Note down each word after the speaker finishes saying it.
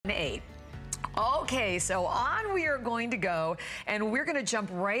Okay, so on we are going to go, and we're going to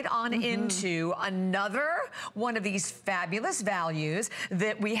jump right on into another one of these fabulous values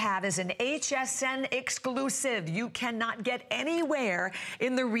that we have as an HSN exclusive. You cannot get anywhere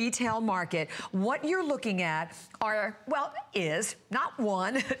in the retail market. What you're looking at are, well, is not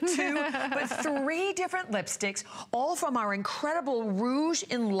one, two, but three different lipsticks, all from our incredible Rouge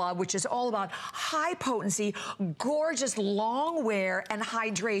in Love, which is all about high potency, gorgeous long wear, and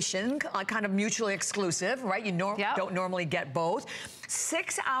hydration, kind of mutually exclusive, right? You don't normally get both.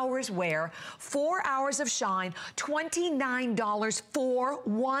 6 hours wear, 4 hours of shine, $29 for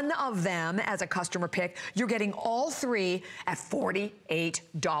one of them as a customer pick. You're getting all three at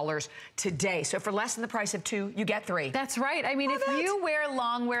 $48 today. So for less than the price of two, you get three. That's right. I mean, if you wear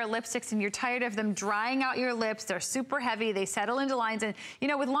long wear lipsticks and you're tired of them drying out your lips, they're super heavy, they settle into lines. And you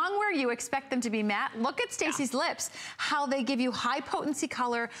know, with long wear, you expect them to be matte. Look at Stacey's lips, how they give you high potency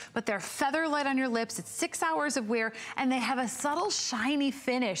color, but they're feather light on your lips. It's 6 hours of wear, and they have a subtle shiny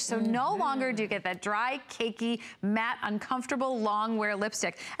finish. So no longer do you get that dry, cakey, matte, uncomfortable long wear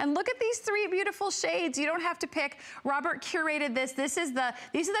lipstick. And look at these three beautiful shades. You don't have to pick. Robert curated this. These are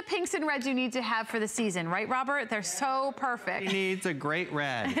the pinks and reds you need to have for the season, right, Robert? They're so perfect. He needs a great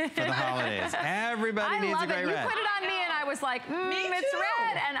red for the holidays. Everybody needs a great red. You put it on me and I was like, it's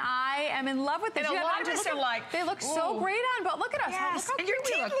red, and I am in love with it. And a lot of us are like, they look so great on, but look at us. Yes. Look how and your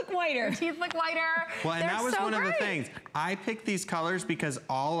teeth look whiter. Your teeth look whiter. Well, and that was one of the things. I picked these colors because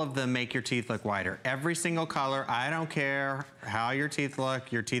all of them make your teeth look whiter. Every single color, I don't care how your teeth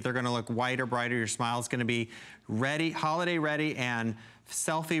look. Your teeth are gonna look whiter, brighter. Your smile's gonna be ready, holiday ready, and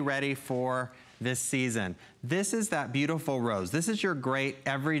selfie ready for this season. This is that beautiful rose. This is your great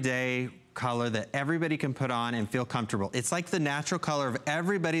everyday color that everybody can put on and feel comfortable. It's like the natural color of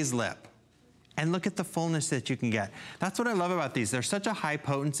everybody's lip. And look at the fullness that you can get. That's what I love about these. They're such a high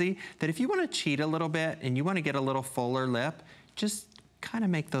potency that if you want to cheat a little bit and you want to get a little fuller lip, just kind of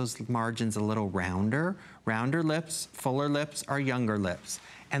make those margins a little rounder. Rounder lips, fuller lips are younger lips.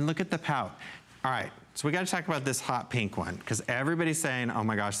 And look at the pout. All right, so we got to talk about this hot pink one because everybody's saying, oh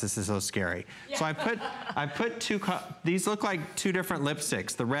my gosh, this is so scary. Yeah. So I put these look like two different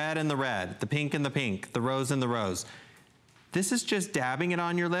lipsticks, the red and the red, the pink and the pink, the rose and the rose. This is just dabbing it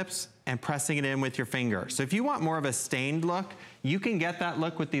on your lips and pressing it in with your finger. So if you want more of a stained look, you can get that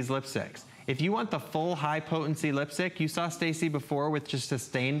look with these lipsticks. If you want the full high potency lipstick, you saw Stacey before with just a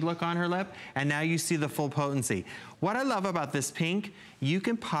stained look on her lip, and now you see the full potency. What I love about this pink, you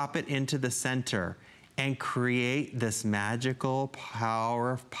can pop it into the center and create this magical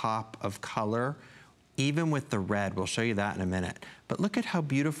power pop of color, even with the red. We'll show you that in a minute. But look at how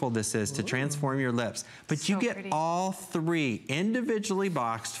beautiful this is to transform your lips. But so you get all three individually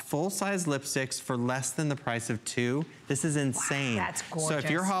boxed, full-size lipsticks for less than the price of two. This is insane. Wow, that's gorgeous. So if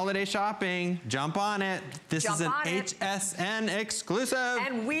you're holiday shopping, jump on it. This is an HSN exclusive.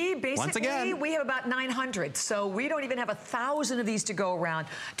 And we basically, once again, we have about 900, so we don't even have 1,000 of these to go around.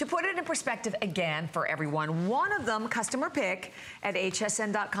 To put it in perspective again for everyone, one of them, customer pick at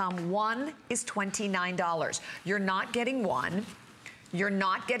hsn.com, one is $29. You're not getting one. You're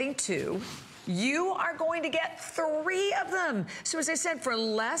not getting two. You are going to get three of them. So as I said, for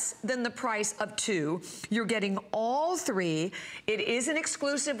less than the price of two, you're getting all three. It is an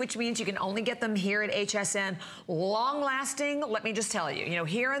exclusive, which means you can only get them here at HSN. Long lasting, let me just tell you,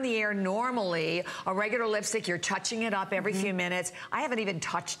 here in the air, normally a regular lipstick, you're touching it up every few minutes. I haven't even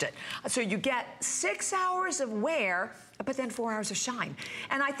touched it. So you get 6 hours of wear, but then 4 hours of shine.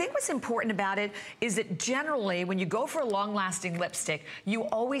 And I think what's important about it is that generally, when you go for a long-lasting lipstick, you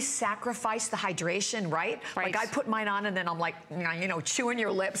always sacrifice the hydration, right? Like I put mine on and then I'm like, chewing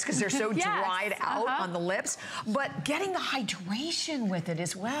your lips because they're so dried out on the lips. But getting the hydration with it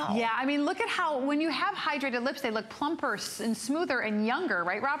as well. Yeah, I mean, look at how, when you have hydrated lips, they look plumper and smoother and younger,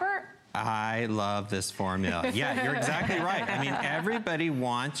 right, Robert? I love this formula. Yeah, you're exactly right. I mean, everybody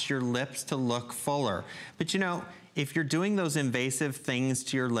wants your lips to look fuller. But if you're doing those invasive things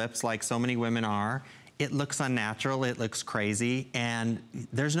to your lips like so many women are, it looks unnatural, it looks crazy, and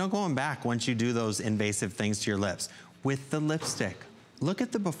there's no going back once you do those invasive things to your lips. With the lipstick, look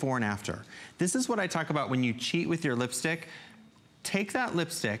at the before and after. This is what I talk about when you cheat with your lipstick. Take that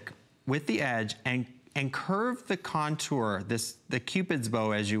lipstick with the edge and curve the contour, the Cupid's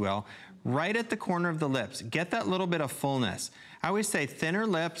bow, as you will, right at the corner of the lips. Get that little bit of fullness. I always say thinner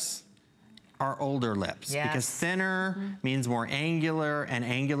lips are older lips because thinner means more angular and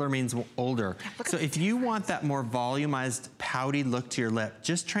angular means older. So if you want that more volumized, pouty look to your lip,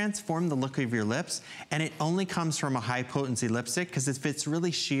 just transform the look of your lips, and it only comes from a high potency lipstick because if it's really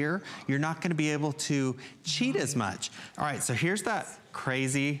sheer, you're not gonna be able to cheat as much. All right, so here's that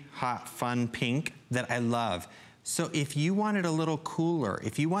crazy, hot, fun pink that I love. So if you want it a little cooler,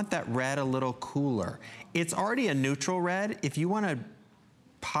 if you want that red a little cooler, it's already a neutral red. If you want to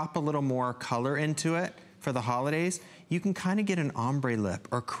pop a little more color into it for the holidays, you can kind of get an ombre lip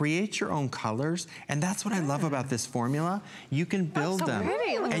or create your own colors. And that's what I love about this formula. You can build them.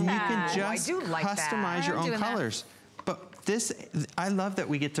 Pretty. Look and at you that. can just customize your own colors. But this, I love that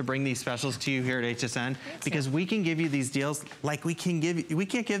we get to bring these specials to you here at HSN because we can give you these deals like we can't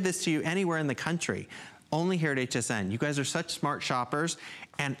give this to you anywhere in the country. Only here at HSN. You guys are such smart shoppers,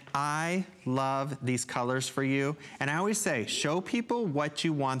 and I love these colors for you. And I always say, show people what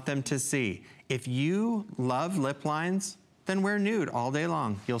you want them to see. If you love lip lines, then wear nude all day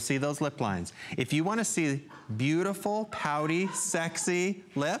long. You'll see those lip lines. If you want to see beautiful, pouty, sexy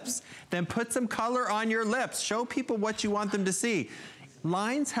lips, then put some color on your lips. Show people what you want them to see.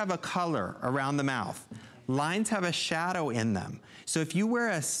 Lines have a color around the mouth. Lines have a shadow in them. So if you wear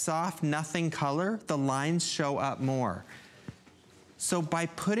a soft, nothing color, the lines show up more. So by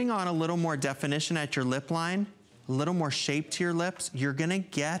putting on a little more definition at your lip line, a little more shape to your lips, you're gonna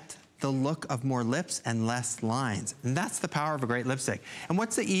get the look of more lips and less lines. And that's the power of a great lipstick. And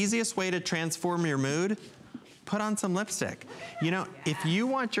what's the easiest way to transform your mood? Put on some lipstick. You know, if you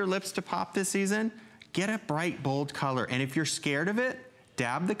want your lips to pop this season, get a bright, bold color. And if you're scared of it,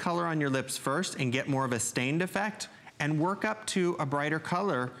 dab the color on your lips first and get more of a stained effect and work up to a brighter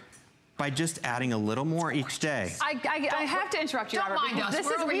color by just adding a little more each day. I have to interrupt you, Robert. Don't mind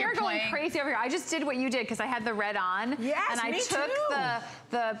us. We are going crazy over here. I just did what you did because I had the red on. Yes, and I took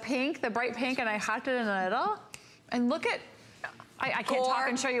the pink, the bright pink, and I hopped it in a little. And look at, I can't talk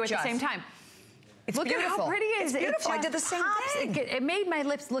and show you at the same time. It's look beautiful. At how pretty it is. It's beautiful. I did the same thing. It made my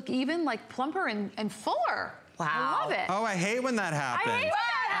lips look even like plumper and fuller. Wow. I love it. Oh, I hate when that happens.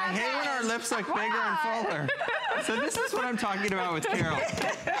 I hate when our lips look bigger and fuller. So this is what I'm talking about with Carol.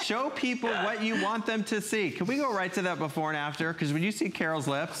 Show people what you want them to see. Can we go right to that before and after? Because when you see Carol's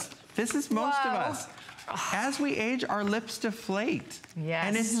lips, this is most of us. As we age, our lips deflate. Yes.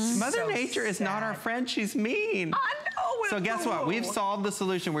 And it's, Mother So Nature is not our friend, she's mean. I know. So guess what? We've solved the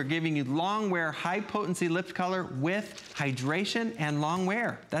solution. We're giving you long wear, high potency lip color with hydration and long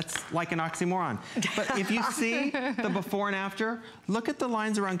wear. That's like an oxymoron. But if you see the before and after, look at the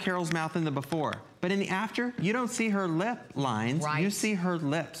lines around Carol's mouth in the before. But in the after, you don't see her lip lines, you see her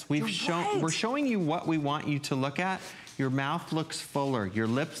lips. We're showing you what we want you to look at. Your mouth looks fuller, your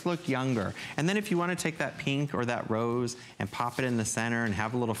lips look younger. And then if you want to take that pink or that rose and pop it in the center and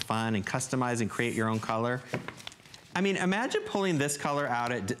have a little fun and customize and create your own color. I mean, imagine pulling this color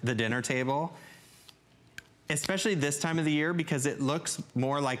out at the dinner table, especially this time of the year because it looks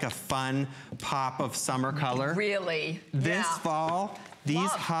more like a fun pop of summer color. Really? This fall,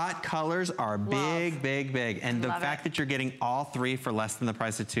 these hot colors are big, big, big. And the fact that you're getting all three for less than the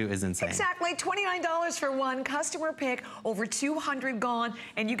price of two is insane. Exactly, $29 for one customer pick, over 200 gone,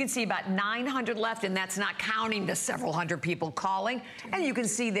 and you can see about 900 left, and that's not counting the several hundred people calling. And you can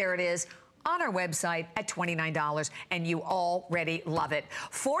see there it is on our website at $29, and you already love it.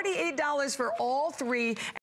 $48 for all three.